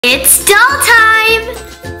It's doll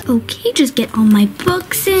time! Okay, just get all my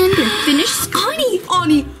books in. They're finished.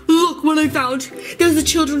 Annie, look what I found. There's a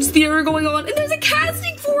children's theater going on, and there's a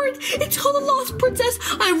casting for it. It's called The Lost Princess.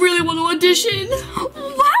 I really want to audition.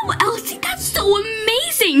 Wow, Elsie, that's so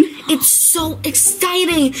amazing. It's so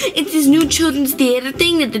exciting. It's this new children's theater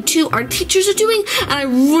thing that the two art teachers are doing, and I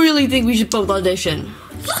really think we should both audition.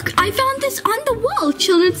 Look, I found this on the wall.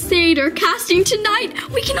 Children's theater casting tonight.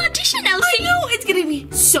 We can audition, Elsie. I know, it's gonna be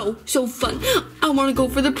so fun. I wanna go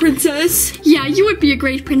for the princess. Yeah, you would be a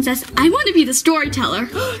great princess. I want to be the storyteller.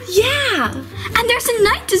 Yeah. And there's a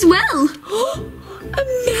knight as well.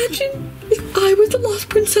 Imagine if I was the lost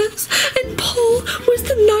princess and Paul was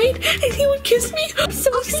the knight and he would kiss me. I'm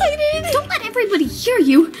so excited. Don't let everybody hear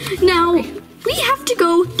you. Now, we have to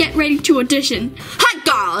go get ready to audition. Hi,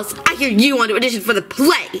 girls. I hear you want to audition for the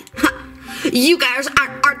play. You guys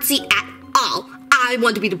aren't artsy at all. I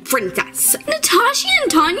want to be the princess. Natasha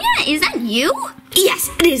and Tanya, is that you?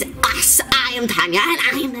 Yes, it is us. I am Tanya and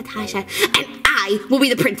I am Natasha. And I will be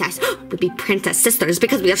the princess. We'll be princess sisters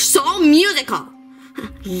because we are so musical.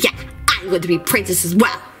 Yeah, I'm going to be princess as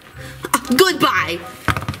well. Goodbye.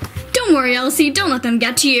 Don't worry, Elsie. Don't let them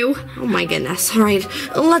get to you. Oh my goodness. All right,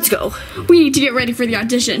 let's go. We need to get ready for the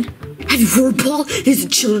audition. Have you heard, Paul? There's a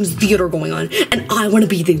children's theater going on, and I want to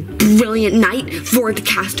be the brilliant knight for the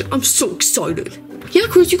casting. I'm so excited. Yeah,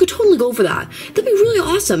 Chris, you could totally go for that. That'd be really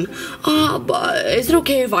awesome. But is it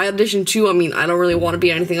okay if I audition too? I mean, I don't really want to be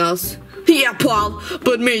anything else. Yeah, Paul,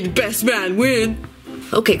 but may the best man win.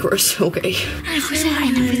 Okay, Chris, okay. I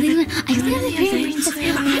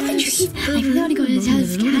really want to go to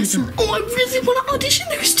his castle. Oh, I really want to audition.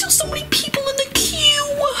 There's still so many people in the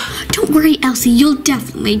queue. Don't worry, Elsie. You'll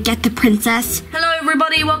definitely get the princess. Hello,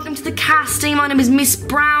 everybody. Welcome to the casting. My name is Miss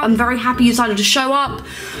Brown. I'm very happy you decided to show up.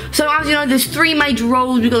 So, as you know, there's three major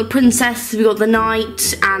roles. We've got the princess, we've got the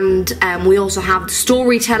knight, and we also have the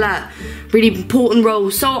storyteller. Really important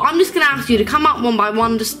roles. So, I'm just going to ask you to come up one by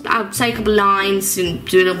one, just say a couple of lines and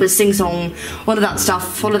do a little bit of sing-song, all of that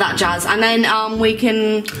stuff, all of that jazz. And then we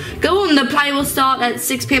can go on. The play will start at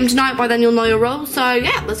 6 p.m. tonight. By then, you'll know your role. So,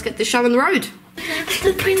 yeah, let's get this show on the road.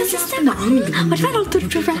 The princess is so long. What about all the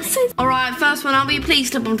dresses? Alright, first one, please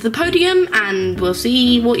step onto the podium and we'll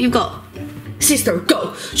see what you've got. Sister,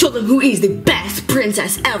 go! Show them who is the best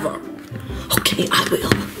princess ever! Okay, I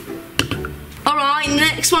will. Alright,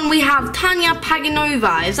 next one we have Tanya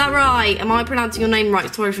Paganova. Is that right? Am I pronouncing your name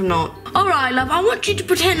right? Sorry if I'm not. Alright, love, I want you to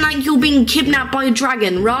pretend like you're being kidnapped by a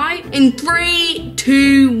dragon, right? In 3,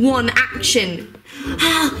 2, 1, action.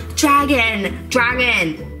 Dragon!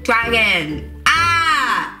 Dragon! Dragon!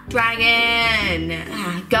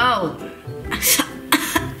 Dragon! Go!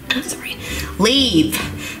 Sorry. Leave.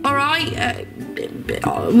 Alright,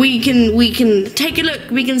 we can take a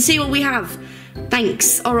look. We can see what we have.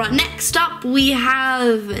 Thanks. Alright, next up we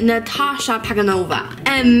have Natasha Paganova.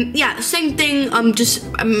 Yeah, same thing. Just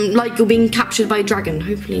like you're being captured by a dragon.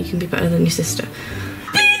 Hopefully you can be better than your sister.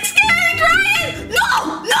 Big scary dragon!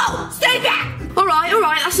 No! Stay back!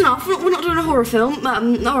 Alright, that's enough. We're not doing a horror film.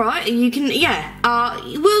 Alright, you can, yeah.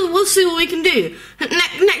 We'll see what we can do.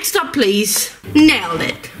 Next up, please. Nailed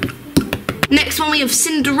it. Next one, we have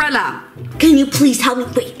Cinderella. Can you please help me?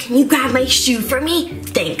 Wait, can you grab my shoe for me?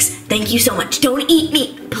 Thanks. Thank you so much. Don't eat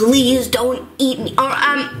me. Please don't eat me. Or,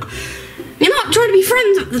 you're not trying to be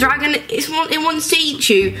friends with the dragon. It wants to eat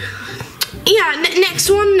you. Yeah, next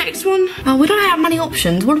one. We don't have many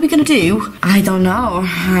options. What are we gonna do? I don't know.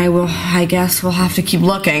 I guess we'll have to keep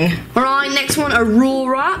looking. Alright, next one,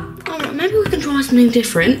 Aurora. Alright, maybe we can try something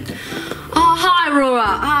different. Oh, hi, Aurora.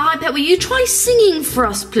 Hi, Pet. Will you try singing for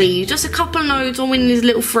us, please? Just a couple of notes on winning this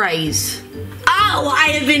little phrase. Oh,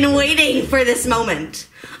 I have been waiting for this moment.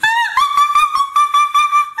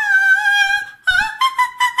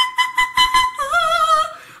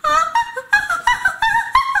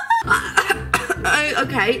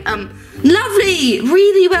 Okay, lovely,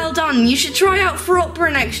 really well done. You should try out for opera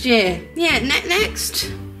next year. Yeah,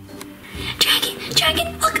 next.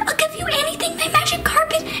 Dragon, I'll give you anything, my magic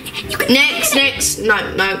carpet. You can Next. No.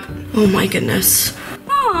 Oh my goodness.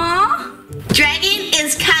 Aww. Dragon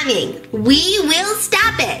is coming. We will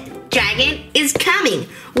stop it. Dragon is coming.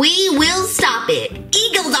 We will stop it.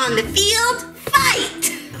 Eagles on the field,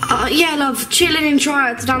 fight. Yeah, love, chilling in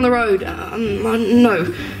tryouts down the road.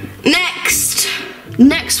 No.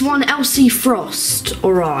 Next one, Elsie Frost.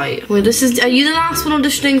 Alright. Well, are you the last one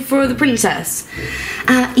auditioning for the princess?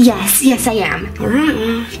 Yes, I am. Alright,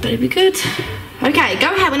 well, this better be good. Okay,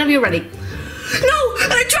 go ahead whenever you're ready. No!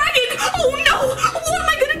 A dragon! Oh no! What am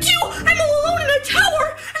I gonna do? I'm all alone in a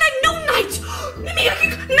tower, and I have no knight! Maybe I can...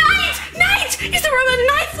 Knight! Is there a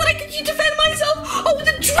knife that I could use to defend myself? Oh, the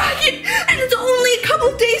dragon! And it's only a couple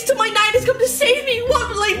of days till my knight has come to save me. What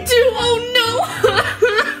will I do? Oh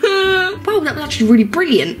no! Wow, that was actually really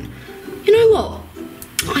brilliant. You know what?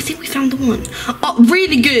 I think we found the one. Oh,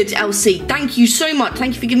 really good, Elsie. Thank you so much.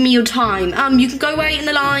 Thank you for giving me your time. You can go wait in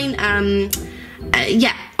the line.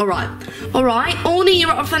 Yeah, alright. Alright, Orny,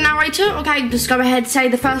 you're up for the narrator. Okay, just go ahead, say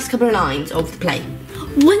the first couple of lines of the play.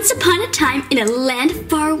 Once upon a time, in a land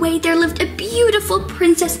far away, there lived a beautiful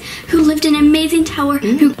princess who lived in an amazing tower.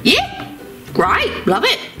 Yeah, great, love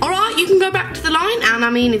it. Alright, you can go back to the line, and I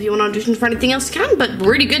mean, if you want to audition for anything else, you can, but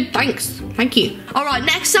really good, thanks. Thank you. Alright,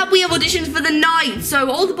 next up, we have auditions for the knight. So,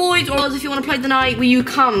 all the boys, or girls, if you want to play the knight, will you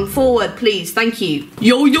come forward, please? Thank you.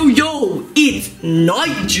 Yo, yo, yo, it's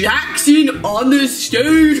Knight Jackson on the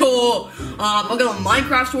stage. I got a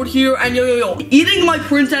Minecraft sword here, and yo, eating my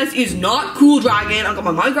princess is not cool, dragon. I got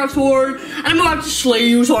my Minecraft sword, and I'm about to slay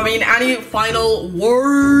you, so I mean, any final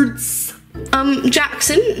words?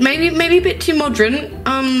 Jackson, maybe a bit too modern.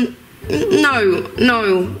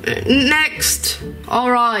 No. Next.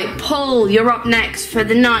 Alright, Paul, you're up next for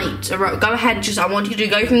the knight. Alright, go ahead, I want you to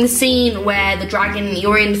go from the scene where the dragon,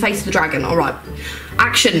 you're in the face of the dragon. Alright,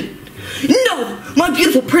 action. No, my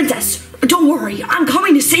beautiful princess, don't worry, I'm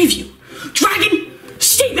coming to save you. Dragon,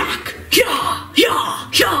 stay back. Yeah.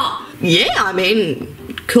 Yeah, I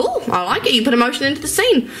mean, cool, I like it. You put emotion into the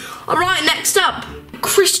scene. Alright, next up.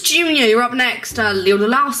 Chris Jr., you're up next. You're the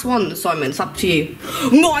last one, Simon. It's up to you.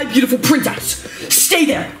 My beautiful princess, stay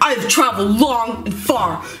there. I have traveled long and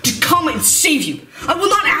far to come and save you. I will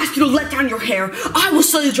not ask you to let down your hair. I will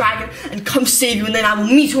slay the dragon and come save you, and then I will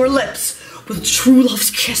meet your lips with a true love's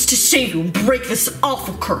kiss to save you and break this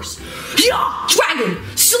awful curse. Yeah, dragon,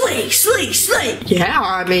 slay. Yeah,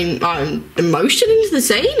 I mean, emotion into the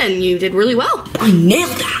scene, and you did really well. I nailed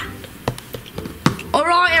that.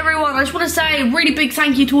 Alright everyone, I just want to say a really big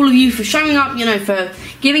thank you to all of you for showing up, you know, for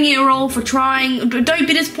giving it a role, for trying. Don't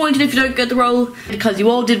be disappointed if you don't get the role, because you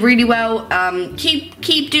all did really well. Keep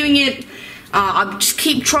doing it. Just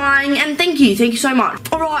keep trying, and thank you so much.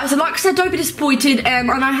 Alright, so like I said, don't be disappointed, and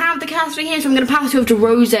I have the casting here, so I'm going to pass you over to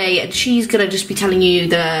Rose, and she's going to just be telling you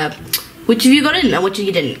which of you got in and which of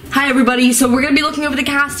you didn't. Hi everybody, so we're going to be looking over the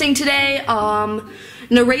casting today.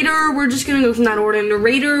 Narrator, we're just gonna go from that order.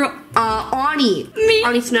 Narrator, Annie. Me?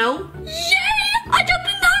 Annie Snow. Yay! I got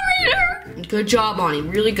the narrator! Good job, Annie.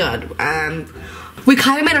 Really good. We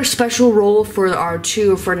kind of made our special role for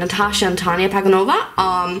Natasha and Tanya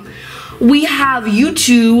Paganova. We have you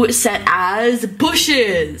two set as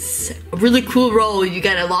bushes. A really cool role. You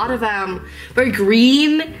get a lot of very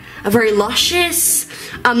green, very luscious,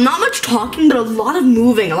 not much talking, but a lot of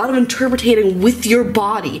moving, a lot of interpreting with your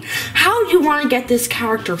body. How do you want to get this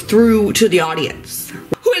character through to the audience?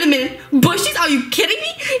 Wait a minute, bushes? Are you kidding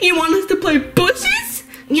me? You want us to play bushes?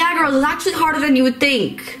 Yeah, girl, it's actually harder than you would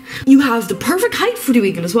think. You have the perfect height for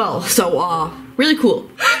doing it as well, so, really cool.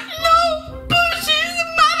 No, bushes!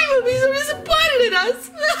 Mommy will be so disappointed in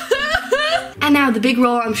us. And now the big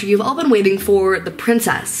role I'm sure you've all been waiting for, the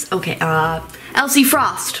princess. Okay, Elsie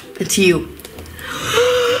Frost, it's you.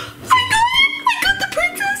 I got the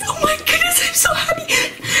princess! Oh my goodness, I'm so happy!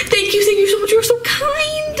 Thank you so much, you're so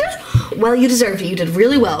kind! Well, you deserve it, you did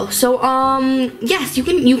really well. So, yes, you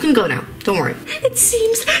can go now, don't worry. It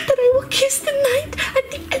seems that I will kiss the knight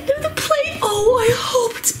at the end of the play. Oh, I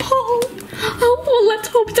hope it's Paul. Oh, well, let's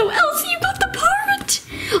hope so. Elsie, you got the part!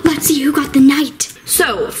 Let's see who got the knight.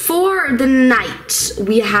 So, for the knight,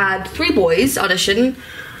 we had 3 boys audition.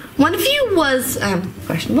 One of you was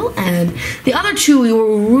questionable, and the other 2 you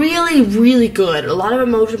were really good. A lot of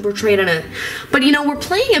emotion portrayed in it. But you know, we're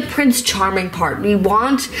playing a Prince Charming part. We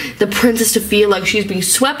want the princess to feel like she's being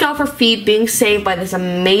swept off her feet, being saved by this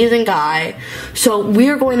amazing guy. So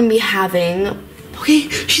we're going to be having... Okay,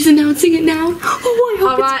 she's announcing it now. Oh, I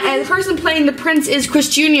hope it's and the person playing the prince is Chris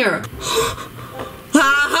Jr.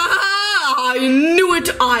 I knew it!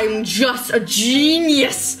 I'm just a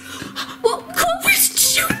genius! Well,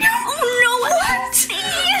 Chris Jr.? Oh no, what?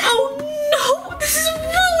 Oh no, this has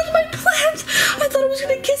ruined my plans! I thought I was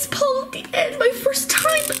gonna kiss Paul at the end, my first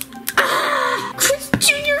time. Chris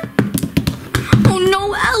Jr. Oh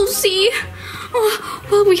no, Elsie. Oh,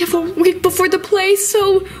 well, we have a week before the play,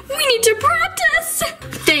 so we need to practice.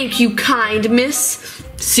 Thank you, kind miss.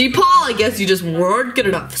 See, Paul, I guess you just weren't good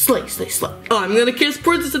enough. Slay. I'm gonna kiss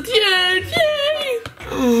Princess at the end, yay!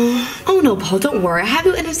 Oh no, Paul, don't worry. I have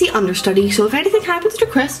you in as the understudy, so if anything happens to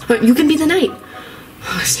Chris, you can be the knight.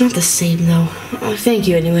 It's not the same, though. Thank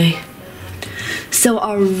you, anyway. So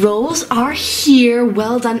our roles are here.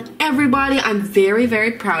 Well done, everybody. I'm very,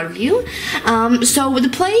 very proud of you. So the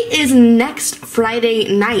play is next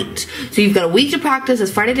Friday night. So you've got a week to practice.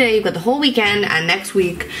 It's Friday today. You've got the whole weekend and next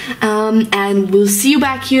week. And we'll see you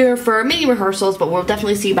back here for mini rehearsals, but we'll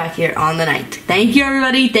definitely see you back here on the night. Thank you,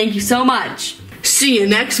 everybody. Thank you so much. See you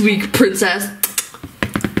next week, princess.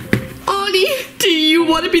 Annie, do you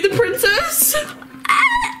want to be the princess?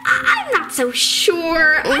 I'm not so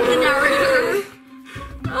sure. I'm the narrator.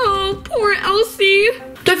 Oh, poor Elsie.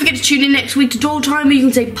 Don't forget to tune in next week to Doll Time, where you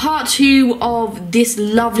can say part 2 of this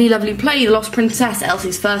lovely, lovely play, The Lost Princess,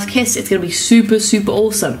 Elsie's First Kiss. It's going to be super, super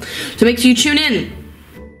awesome. So make sure you tune in.